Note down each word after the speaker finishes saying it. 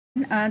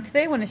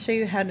Today I want to show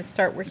you how to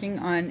start working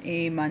on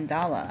a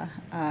mandala.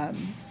 I'm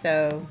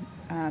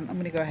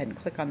going to go ahead and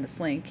click on this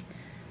link,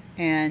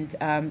 and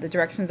the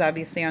directions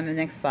obviously on the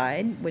next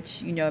slide,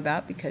 which you know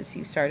about because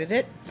you started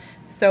it.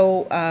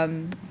 What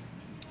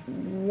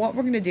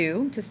we're going to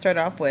do to start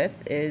off with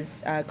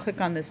is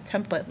click on this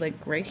template link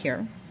right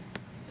here,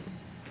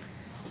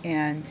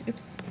 and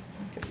oops,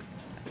 just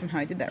somehow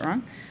I did that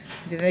wrong.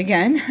 Do that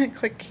again.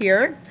 Click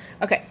here.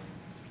 Okay.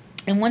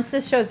 And once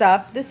this shows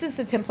up, this is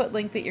the template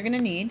link that you're going to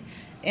need.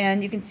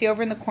 And you can see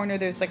over in the corner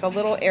there's like a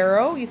little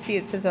arrow. You see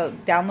it says a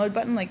download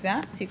button like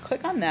that. So you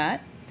click on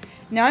that.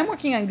 Now I'm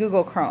working on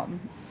Google Chrome.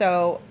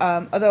 So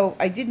although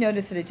I did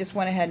notice that it just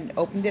went ahead and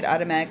opened it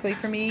automatically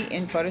for me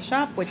in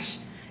Photoshop, which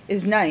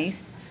is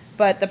nice.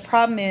 But the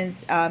problem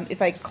is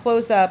if I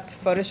close up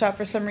Photoshop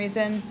for some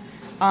reason,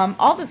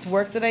 all this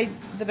work that I'm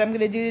going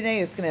to do today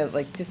is going to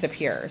like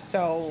disappear.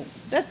 So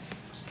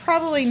that's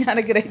probably not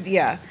a good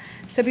idea.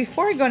 So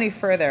before I go any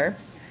further,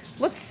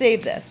 let's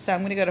save this. So I'm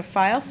going to go to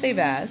File, Save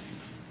As,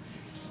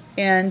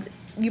 and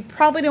you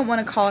probably don't want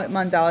to call it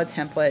Mandala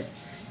Template,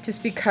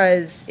 just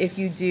because if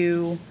you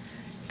do,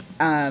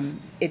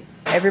 if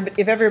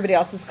everybody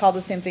else has called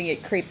the same thing,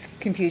 it creates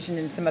confusion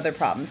and some other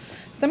problems.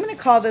 So I'm going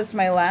to call this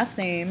my last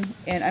name,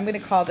 and I'm going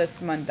to call this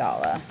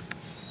Mandala.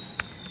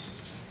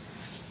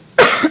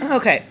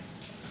 Okay,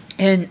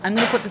 and I'm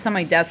going to put this on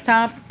my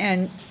desktop,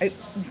 and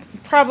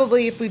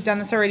probably if we've done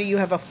this already, you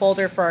have a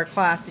folder for our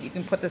class that you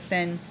can put this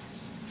in.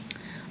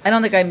 I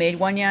don't think I made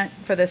one yet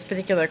for this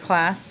particular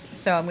class,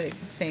 so I'm going to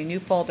say new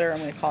folder. I'm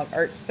going to call it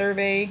Art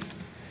Survey.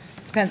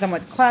 Depends on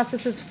what class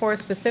this is for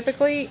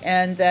specifically,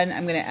 and then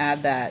I'm going to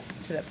add that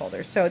to that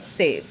folder. So it's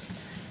saved.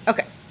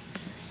 Okay,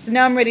 so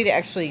now I'm ready to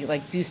actually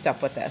like do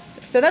stuff with this.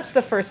 So that's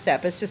the first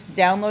step. It's just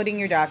downloading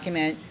your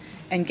document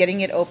and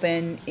getting it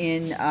open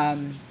in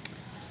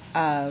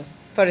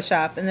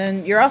Photoshop. And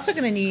then you're also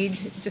going to need,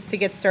 just to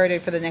get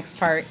started for the next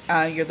part,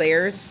 your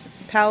layers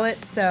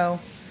palette.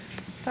 So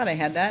I thought I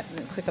had that. I'm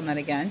going to click on that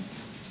again.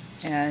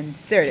 And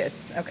there it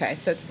is. Okay,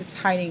 so it's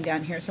hiding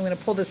down here. So I'm going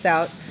to pull this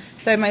out.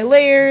 So I have my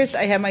layers,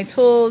 I have my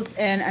tools,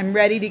 and I'm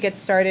ready to get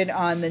started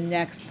on the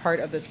next part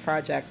of this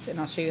project. And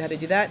I'll show you how to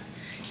do that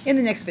in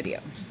the next video.